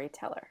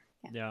storyteller.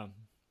 Yeah.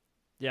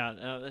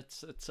 Yeah,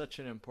 that's such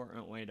an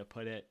important way to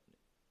put it,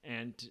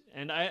 and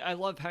I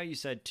love how you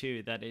said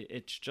too that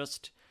it's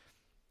just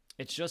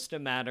a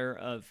matter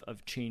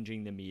of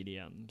changing the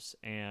mediums,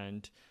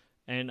 and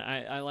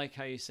I like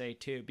how you say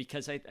too,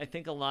 because I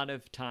think a lot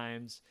of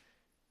times,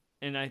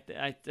 and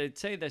I'd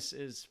say this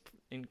is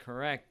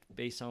incorrect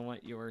based on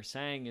what you were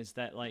saying, is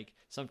that like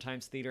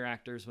sometimes theater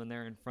actors when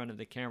they're in front of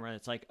the camera,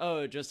 it's like,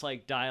 oh, just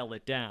like dial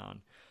it down,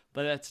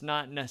 but that's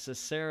not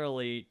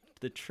necessarily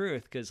the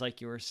truth, because like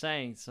you were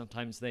saying,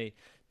 sometimes they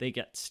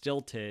get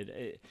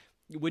stilted.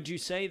 Would you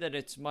say that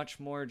it's much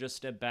more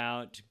just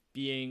about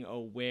being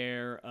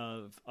aware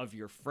of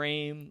your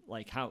frame,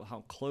 like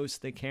how close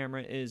the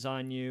camera is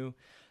on you?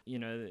 You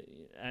know,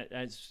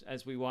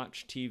 as we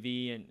watch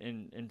TV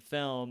and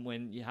film,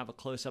 when you have a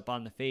close-up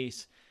on the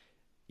face,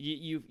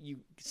 you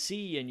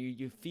see and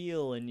you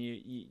feel and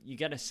you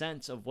get a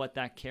sense of what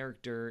that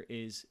character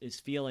is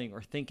feeling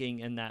or thinking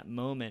in that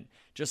moment,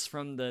 just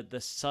from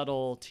the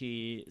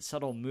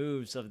subtle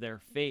moves of their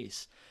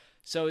face.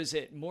 So is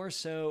it more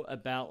so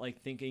about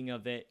like thinking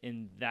of it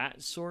in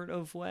that sort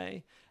of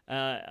way,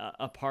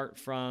 apart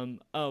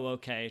from, oh,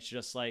 okay, it's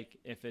just like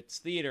if it's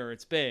theater,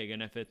 it's big,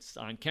 and if it's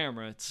on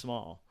camera, it's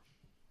small?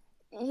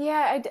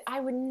 Yeah, I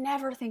would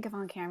never think of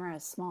on camera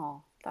as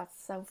small.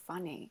 That's so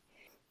funny.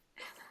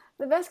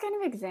 The best kind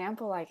of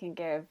example I can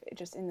give,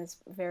 just in this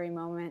very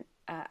moment,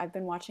 I've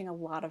been watching a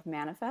lot of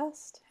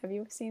Manifest. Have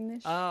you seen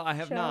this Oh, I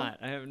have show? not.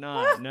 I have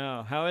not.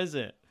 No. How is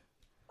it?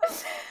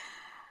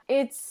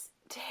 It's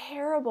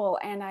terrible,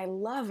 and I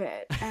love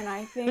it. And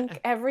I think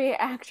every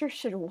actor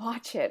should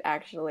watch it,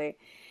 actually,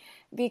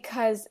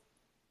 because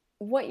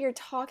what you're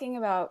talking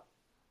about,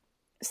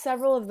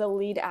 several of the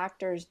lead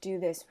actors do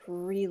this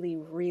really,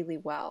 really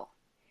well.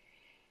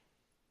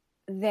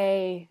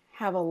 They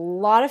have a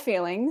lot of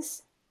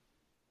feelings.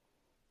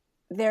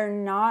 They're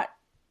not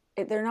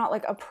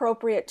like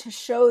appropriate to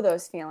show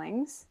those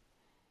feelings.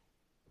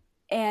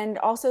 And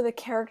also the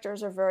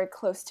characters are very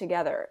close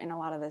together in a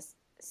lot of the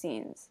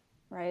scenes,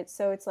 right?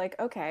 So it's like,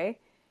 okay,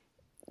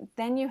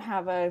 then you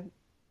have a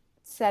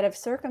set of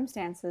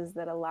circumstances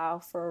that allow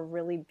for a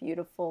really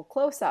beautiful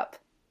close-up.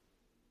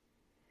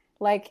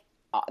 Like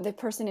the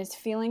person is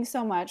feeling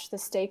so much, the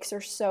stakes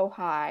are so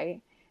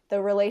high,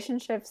 the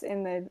relationships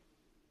in the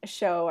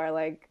show are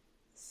like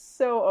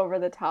so over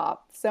the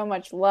top, so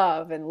much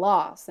love and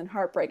loss and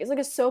heartbreak. It's like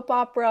a soap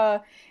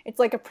opera, it's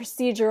like a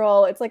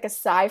procedural, it's like a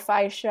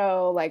sci-fi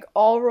show, like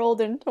all rolled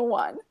into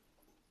one.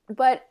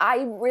 But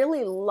I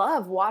really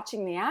love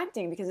watching the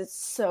acting because it's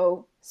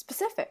so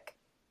specific.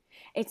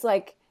 It's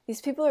like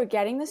these people are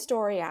getting the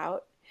story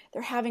out,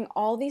 they're having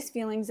all these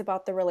feelings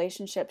about the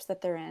relationships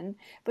that they're in,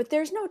 but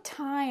there's no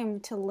time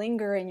to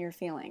linger in your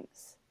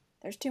feelings.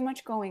 There's too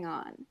much going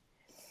on.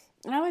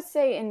 And I would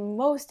say in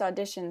most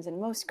auditions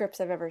and most scripts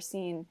I've ever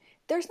seen,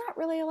 there's not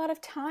really a lot of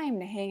time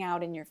to hang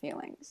out in your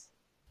feelings.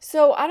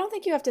 So I don't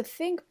think you have to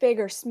think big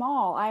or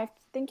small. I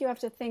think you have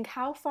to think,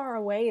 how far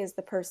away is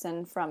the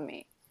person from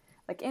me?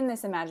 Like in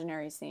this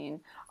imaginary scene,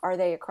 are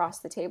they across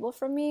the table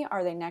from me?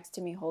 Are they next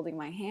to me holding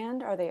my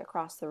hand? Are they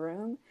across the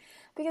room?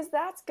 Because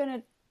that's going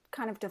to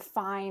kind of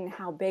define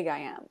how big I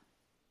am.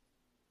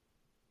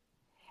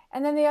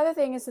 And then the other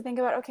thing is to think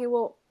about, okay,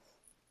 well,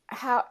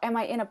 how am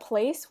I in a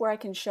place where I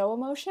can show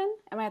emotion?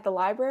 Am I at the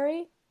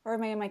library or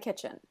am I in my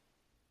kitchen?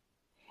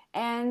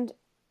 And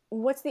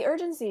what's the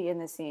urgency in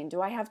this scene?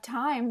 Do I have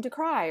time to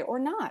cry or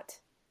not?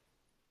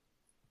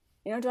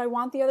 You know, do I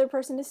want the other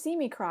person to see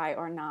me cry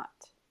or not?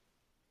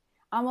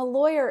 I'm a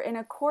lawyer in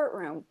a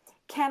courtroom.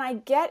 Can I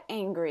get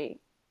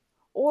angry?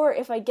 Or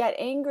if I get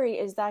angry,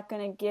 is that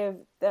going to give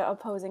the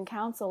opposing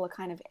counsel a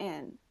kind of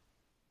in?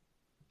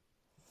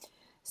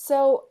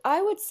 So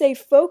I would say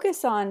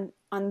focus on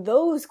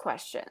those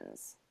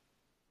questions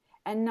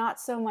and not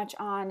so much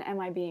on, am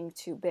I being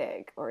too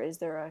big? Or is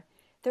there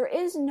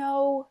is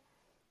no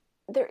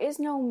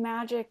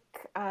magic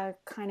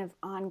kind of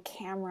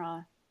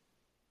on-camera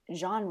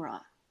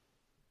genre.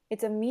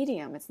 It's a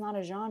medium. It's not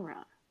a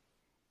genre.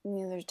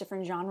 there's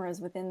different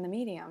genres within the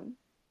medium.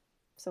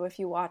 So if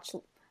you watch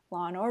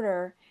Law and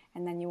Order,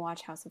 and then you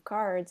watch House of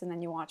Cards, and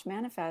then you watch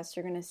Manifest,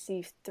 you're going to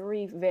see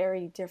 3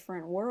 very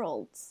different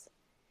worlds.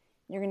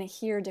 You're going to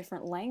hear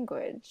different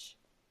language,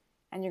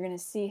 and you're going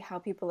to see how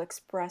people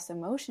express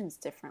emotions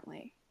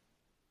differently.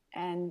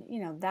 And,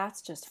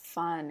 that's just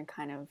fun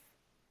kind of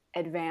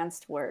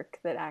advanced work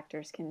that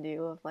actors can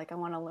do of like, I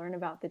want to learn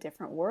about the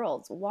different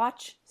worlds.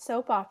 Watch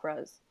soap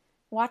operas.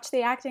 Watch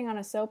the acting on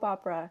a soap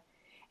opera,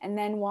 and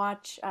then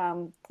watch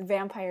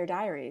Vampire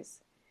Diaries.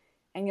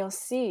 And you'll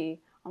see,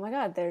 oh my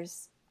God,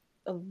 there's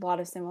a lot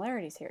of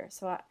similarities here.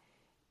 So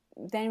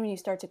then when you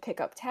start to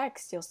pick up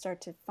text, you'll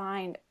start to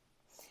find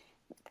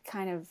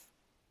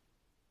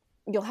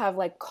you'll have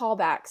like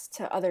callbacks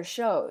to other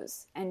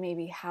shows and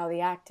maybe how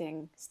the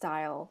acting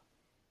style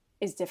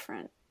is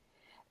different.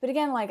 But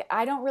again, like,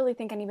 I don't really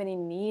think anybody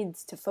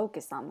needs to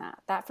focus on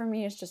that. That for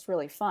me is just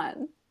really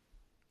fun.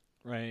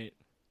 Right.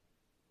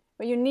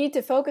 What you need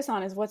to focus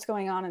on is what's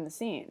going on in the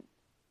scene.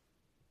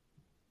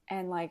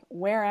 And like,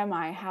 where am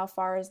I? How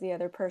far is the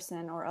other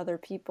person or other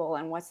people?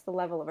 And what's the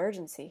level of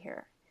urgency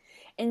here?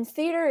 In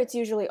theater, it's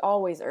usually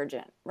always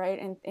urgent,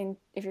 right? And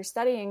if you're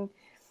studying,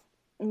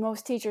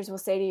 most teachers will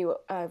say to you,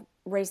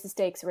 raise the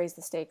stakes, raise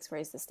the stakes,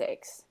 raise the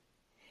stakes.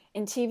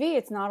 In TV,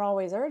 it's not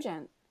always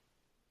urgent.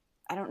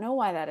 I don't know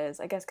why that is.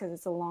 I guess because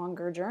it's a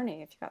longer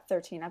journey. If you've got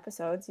 13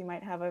 episodes, you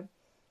might have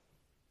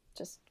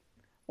just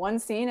one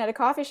scene at a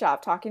coffee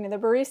shop talking to the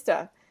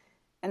barista.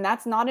 And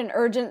that's not an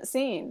urgent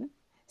scene.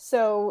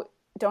 So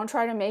don't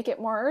try to make it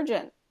more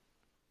urgent.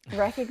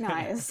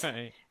 Recognize.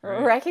 Right.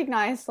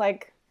 Recognize,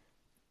 like,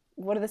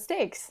 what are the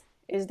stakes?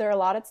 Is there a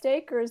lot at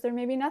stake, or is there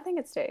maybe nothing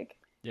at stake?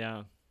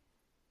 Yeah.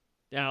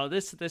 Yeah,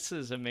 this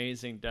is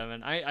amazing,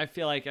 Devin. I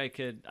feel like I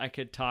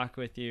could talk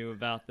with you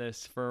about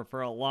this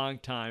for a long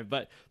time,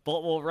 but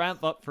we'll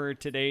wrap up for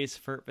today's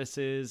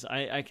purposes.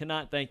 I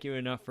cannot thank you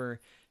enough for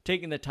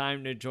taking the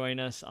time to join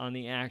us on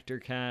the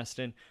ActorCast,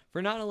 and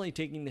for not only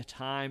taking the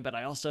time, but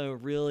I also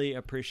really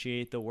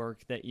appreciate the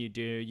work that you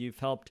do. You've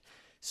helped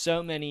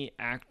so many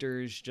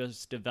actors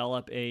just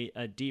develop a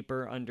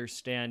deeper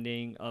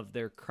understanding of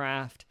their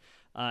craft.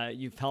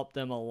 You've helped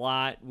them a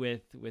lot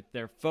with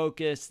their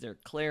focus, their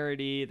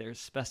clarity, their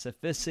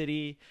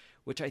specificity,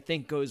 which I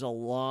think goes a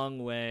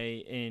long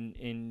way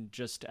in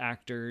just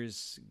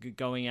actors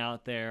going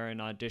out there and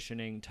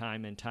auditioning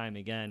time and time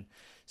again.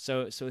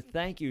 So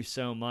thank you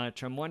so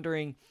much. I'm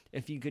wondering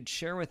if you could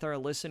share with our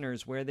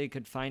listeners where they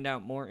could find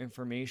out more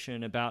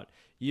information about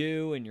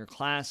you and your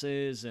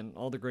classes and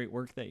all the great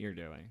work that you're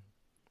doing.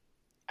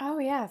 Oh,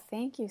 yeah.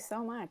 Thank you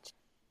so much.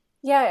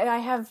 Yeah, I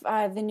have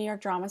the New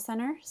York Drama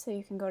Center, so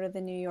you can go to the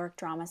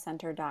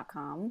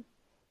NewYorkDramaCenter.com,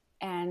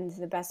 and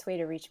the best way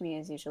to reach me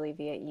is usually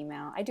via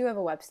email. I do have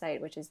a website,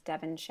 which is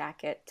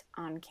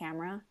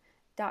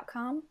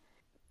DevinShacketOnCamera.com,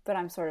 but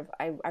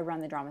I run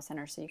the Drama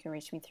Center, so you can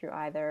reach me through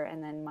either,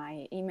 and then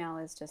my email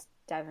is just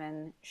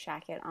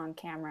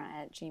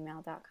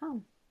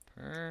DevinShacketOnCamera@gmail.com.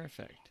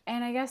 Perfect.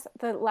 And I guess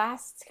the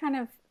last kind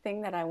of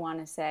thing that I want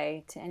to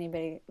say to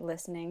anybody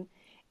listening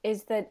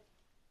is that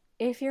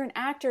if you're an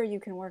actor, you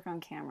can work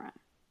on camera.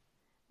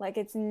 Like,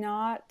 it's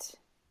not,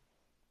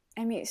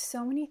 I mean,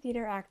 so many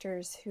theater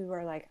actors who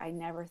are like, I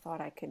never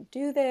thought I could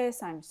do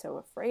this. I'm so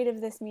afraid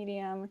of this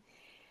medium.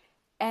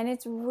 And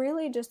it's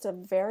really just a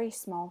very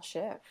small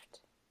shift.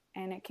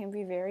 And it can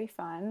be very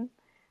fun.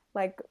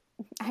 Like,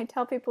 I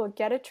tell people,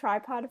 get a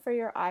tripod for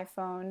your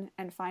iPhone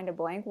and find a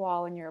blank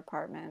wall in your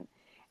apartment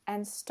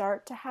and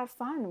start to have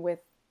fun with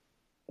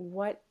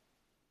what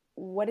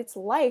it's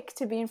like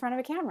to be in front of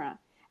a camera.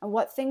 And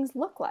what things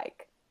look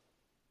like.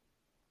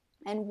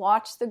 And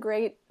watch the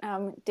great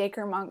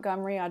Dacre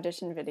Montgomery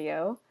audition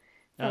video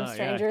from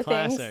Stranger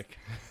Things. Classic.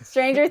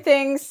 Stranger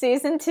Things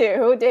Season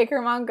 2,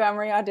 Dacre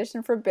Montgomery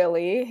auditioned for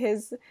Billy.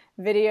 His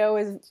video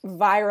is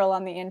viral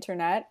on the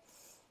internet.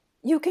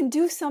 You can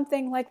do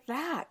something like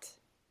that.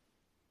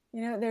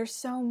 There's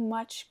so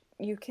much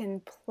you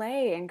can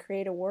play and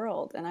create a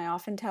world. And I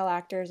often tell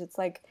actors, it's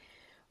like,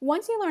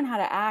 once you learn how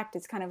to act,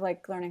 it's kind of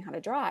like learning how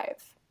to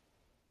drive,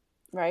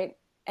 right?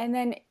 And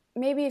then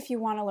maybe if you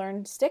want to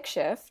learn stick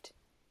shift,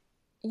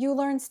 you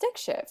learn stick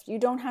shift. You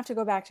don't have to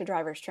go back to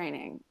driver's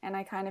training. And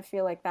I kind of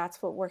feel like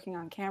that's what working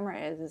on camera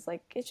is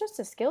like, it's just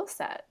a skill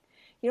set.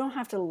 You don't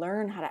have to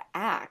learn how to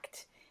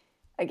act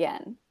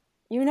again.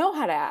 You know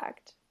how to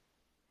act.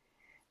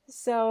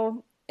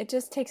 So it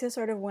just takes a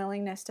sort of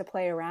willingness to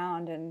play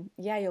around. And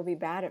yeah, you'll be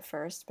bad at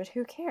first, but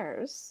who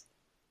cares?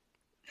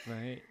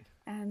 Right.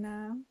 And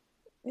and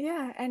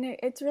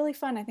it's really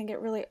fun. I think it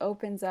really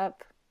opens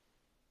up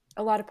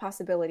a lot of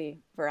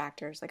possibility for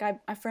actors. Like,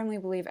 I firmly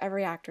believe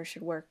every actor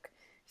should work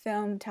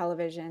film,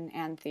 television,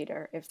 and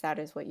theater if that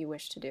is what you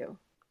wish to do.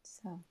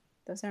 So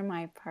those are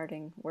my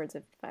parting words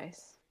of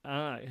advice.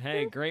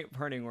 Hey, great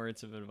parting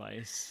words of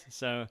advice.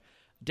 So,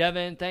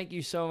 Devin, thank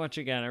you so much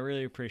again. I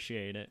really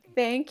appreciate it.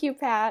 Thank you,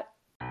 Pat.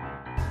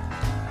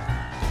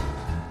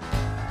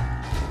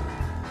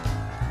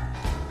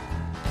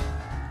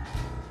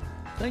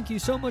 Thank you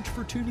so much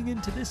for tuning in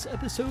to this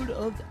episode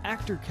of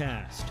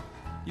ActorCast.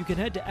 You can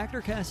head to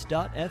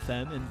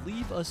actorcast.fm and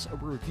leave us a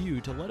review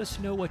to let us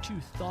know what you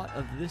thought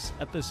of this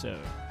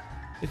episode.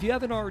 If you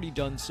haven't already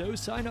done so,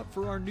 sign up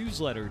for our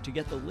newsletter to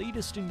get the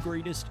latest and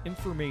greatest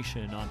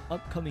information on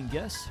upcoming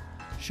guests,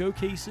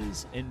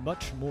 showcases, and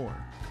much more.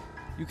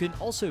 You can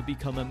also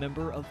become a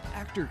member of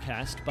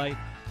ActorCast by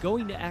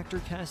going to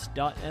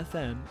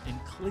actorcast.fm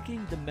and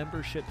clicking the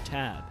membership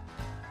tab.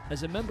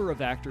 As a member of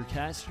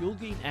ActorCast, you'll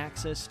gain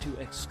access to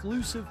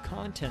exclusive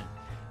content,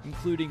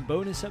 including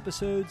bonus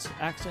episodes,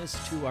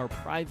 access to our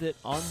private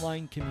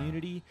online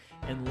community,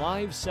 and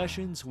live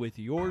sessions with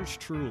yours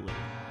truly.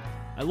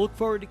 I look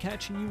forward to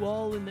catching you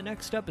all in the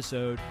next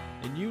episode,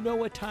 and you know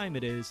what time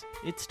it is.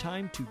 It's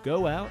time to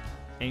go out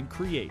and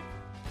create.